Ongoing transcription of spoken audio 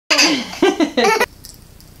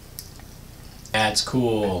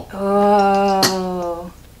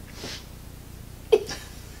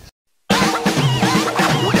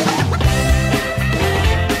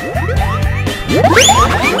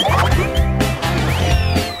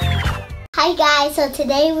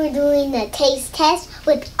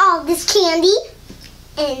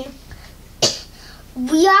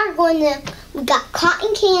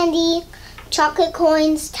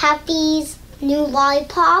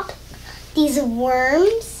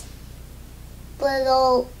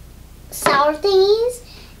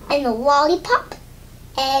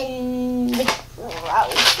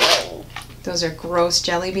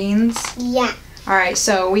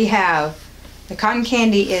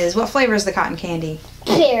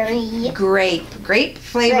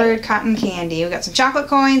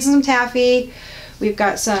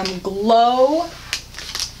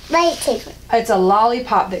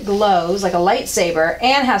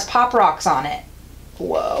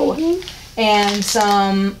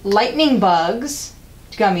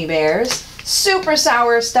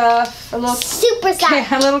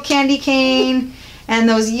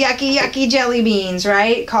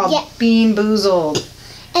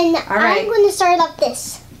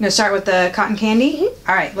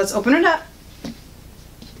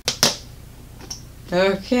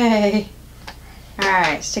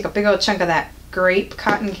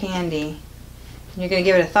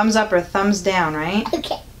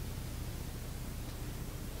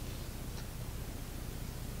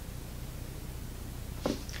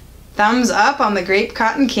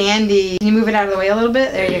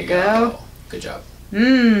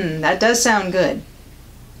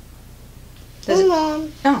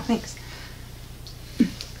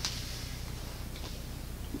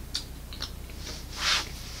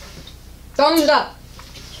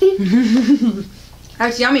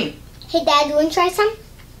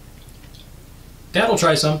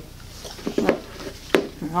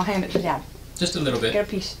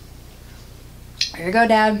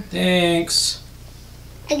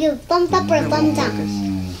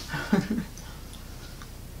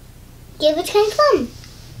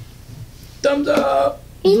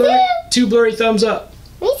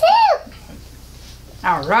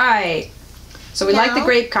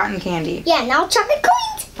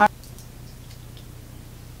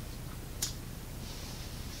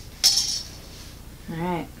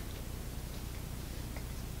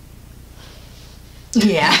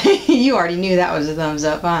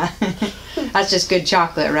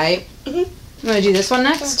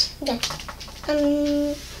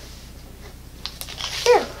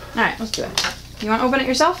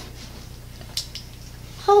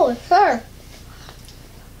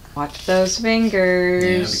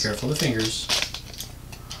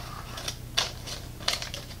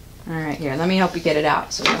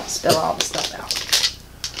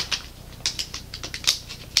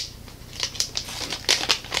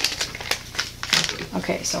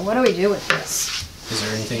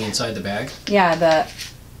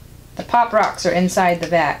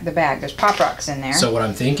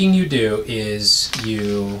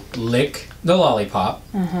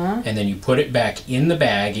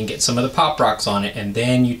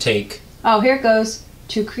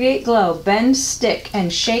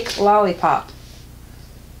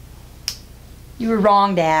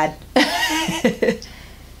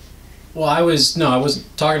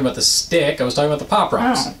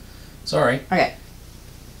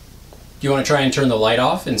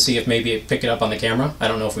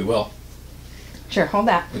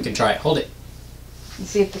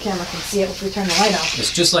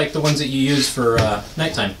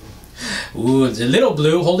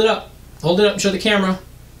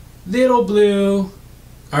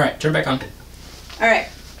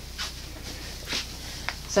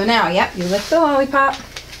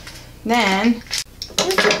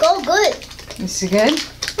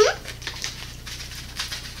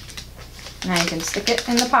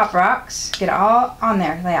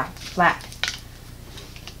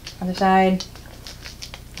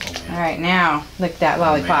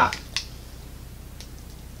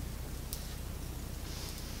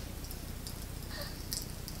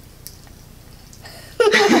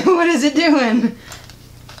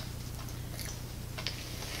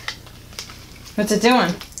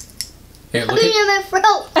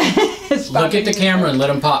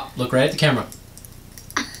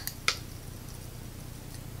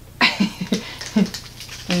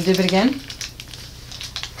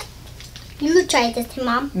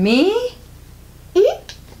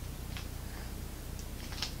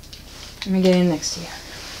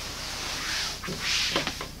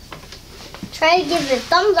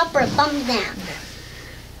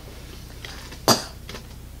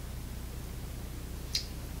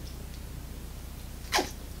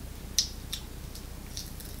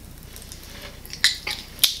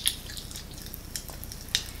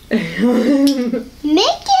Make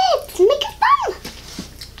it fun.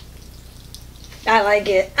 I like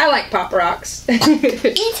it. I like Pop Rocks. Me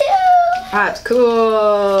too. That's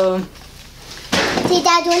cool. See,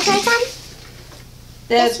 Dad, you want to try some?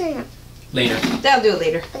 That's, Yes or no? Later. they'll do it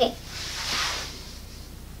later. Okay.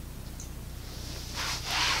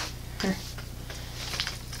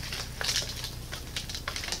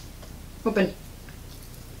 Open.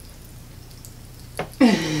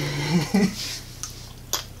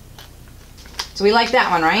 So we like that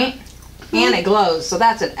one, right? And it glows, so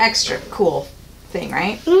that's an extra cool thing,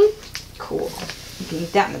 right? Cool. You can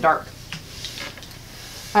eat that in the dark.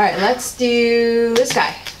 All right, let's do this guy.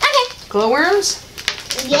 Okay. Glowworms.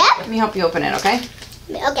 Yep. Let me help you open it, okay?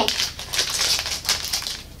 Okay.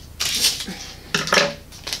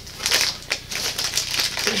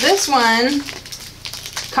 So this one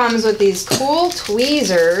comes with these cool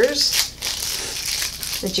tweezers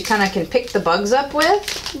that you kind of can pick the bugs up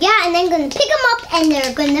with. Yeah, and then gonna pick them up, and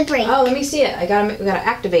they're gonna break. Oh, let me see it. We gotta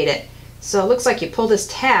activate it. So it looks like you pull this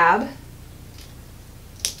tab,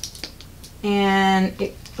 and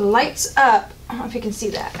it lights up. I don't know if you can see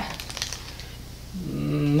that.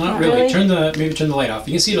 Not really. Maybe turn the light off.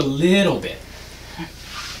 You can see it a little bit.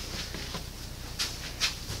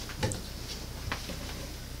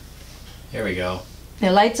 There we go.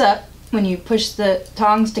 It lights up when you push the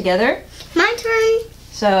tongs together. My turn.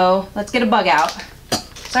 So let's get a bug out.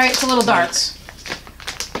 Sorry, it's a little dark. Lights.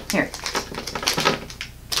 Here.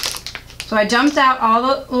 So I jumped out all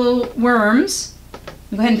the little worms.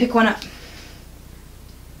 Go ahead and pick one up.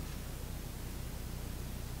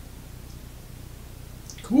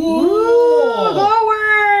 Cool.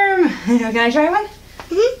 Glowworm! Can I try one?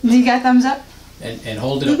 Mm-hmm. You got thumbs up? And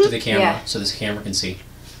hold it up to the camera Yeah. so this camera can see.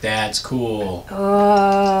 That's cool.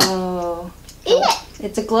 Oh. Eat it.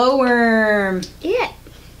 It's a glowworm. Eat it.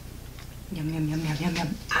 Yum, yum, yum, yum, yum, yum.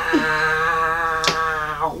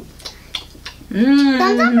 Ow.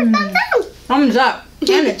 Thumbs up or Mmm. thumbs down? Thumbs up.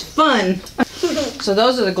 And it's fun. So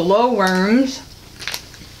those are the glowworms.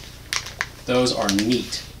 Those are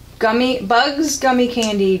neat. Bugs gummy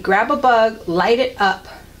candy. Grab a bug, light it up.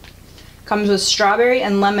 Comes with strawberry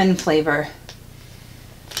and lemon flavor.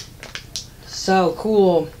 So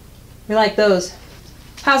cool. We like those.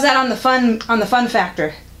 How's that on the fun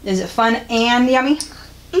factor? Is it fun and yummy?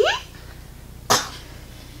 Mhm.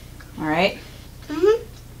 All right. Mhm.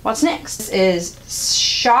 What's next? This is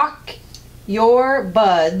Shock Your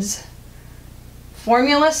Buds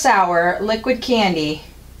Formula Sour Liquid Candy.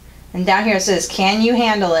 And down here it says, can you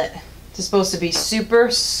handle it? It's supposed to be super,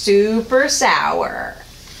 super sour.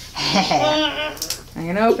 I'm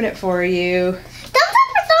gonna open it for you. Thumbs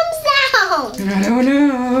up or thumbs down? I don't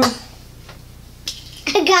know.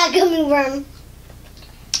 I got a gummy worm.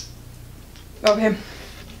 Okay.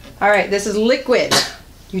 All right, this is liquid.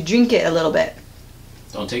 You drink it a little bit.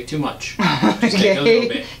 Don't take too much. Just take a little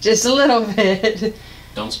bit. Just a little bit.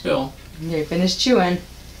 Don't spill. Okay, finish chewing.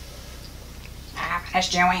 Finish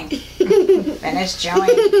chewing. Finish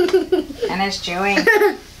chewing. Finish chewing.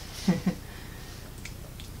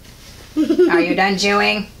 Are you done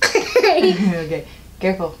chewing? Okay,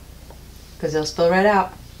 careful, because they'll spill right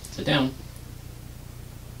out. Sit down.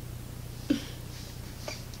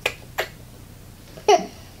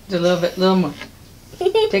 Just a little more.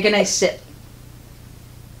 Take a nice sip.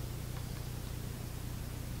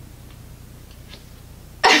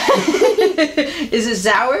 Is it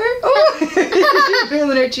sour? Oh,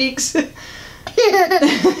 feeling her cheeks.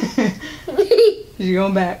 She's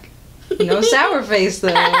going back. No sour face though.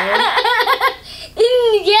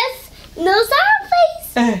 Yes, no sour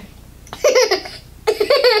face.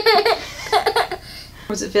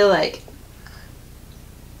 What's it feel like?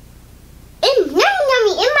 Yummy,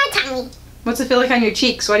 yummy in my tummy. What's it feel like on your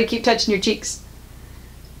cheeks? Why do you keep touching your cheeks?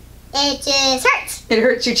 It just hurts. It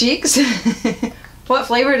hurts your cheeks? What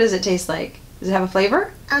flavor does it taste like? Does it have a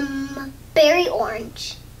flavor? Berry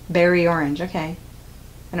orange. Berry orange, okay.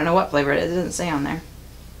 I don't know what flavor it is. It doesn't say on there.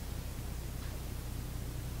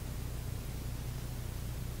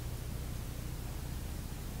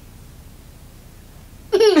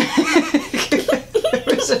 I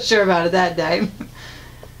was so sure about it that time.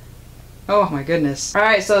 Oh my goodness. All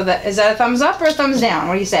right, so is that a thumbs up or a thumbs down?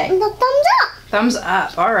 What do you say? The thumbs up. Thumbs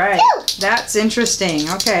up. All right. Ew. That's interesting.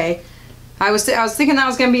 Okay. I was thinking that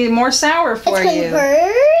was going to be more sour for It's you. gonna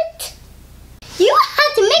hurt. You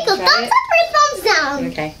have to make a Okay. thumbs up or a thumbs down.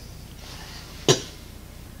 Okay.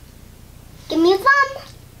 Give me a thumb.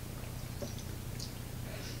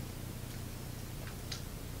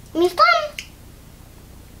 Give me a thumb.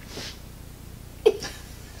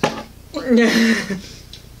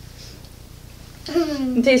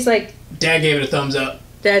 It tastes like Dad gave it a thumbs up.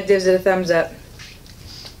 Dad gives it a thumbs up.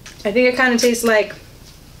 I think it kind of tastes like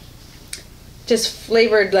just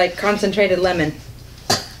flavored, like concentrated lemon.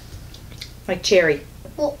 Like cherry.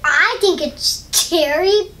 Well, I think it's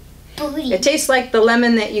cherry booty. It tastes like the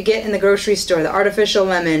lemon that you get in the grocery store, the artificial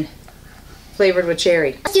lemon flavored with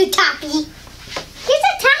cherry. Let's do taffy. Here's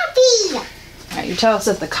a taffy. All right, you tell us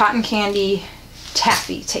if the cotton candy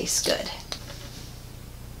taffy tastes good.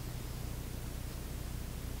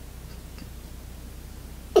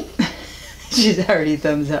 She's already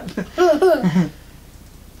thumbs up.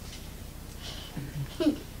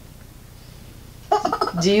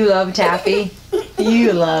 Do you love taffy?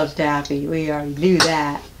 You love taffy. We already knew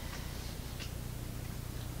that.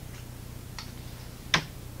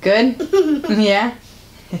 Good? Yeah?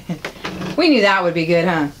 We knew that would be good,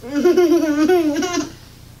 huh?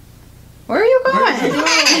 Where are you going?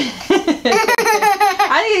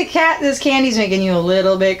 I think this candy's making you a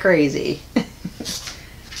little bit crazy.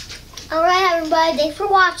 Alright, everybody. Thanks for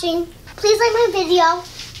watching. Please like my video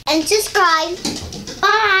and subscribe.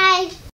 Bye.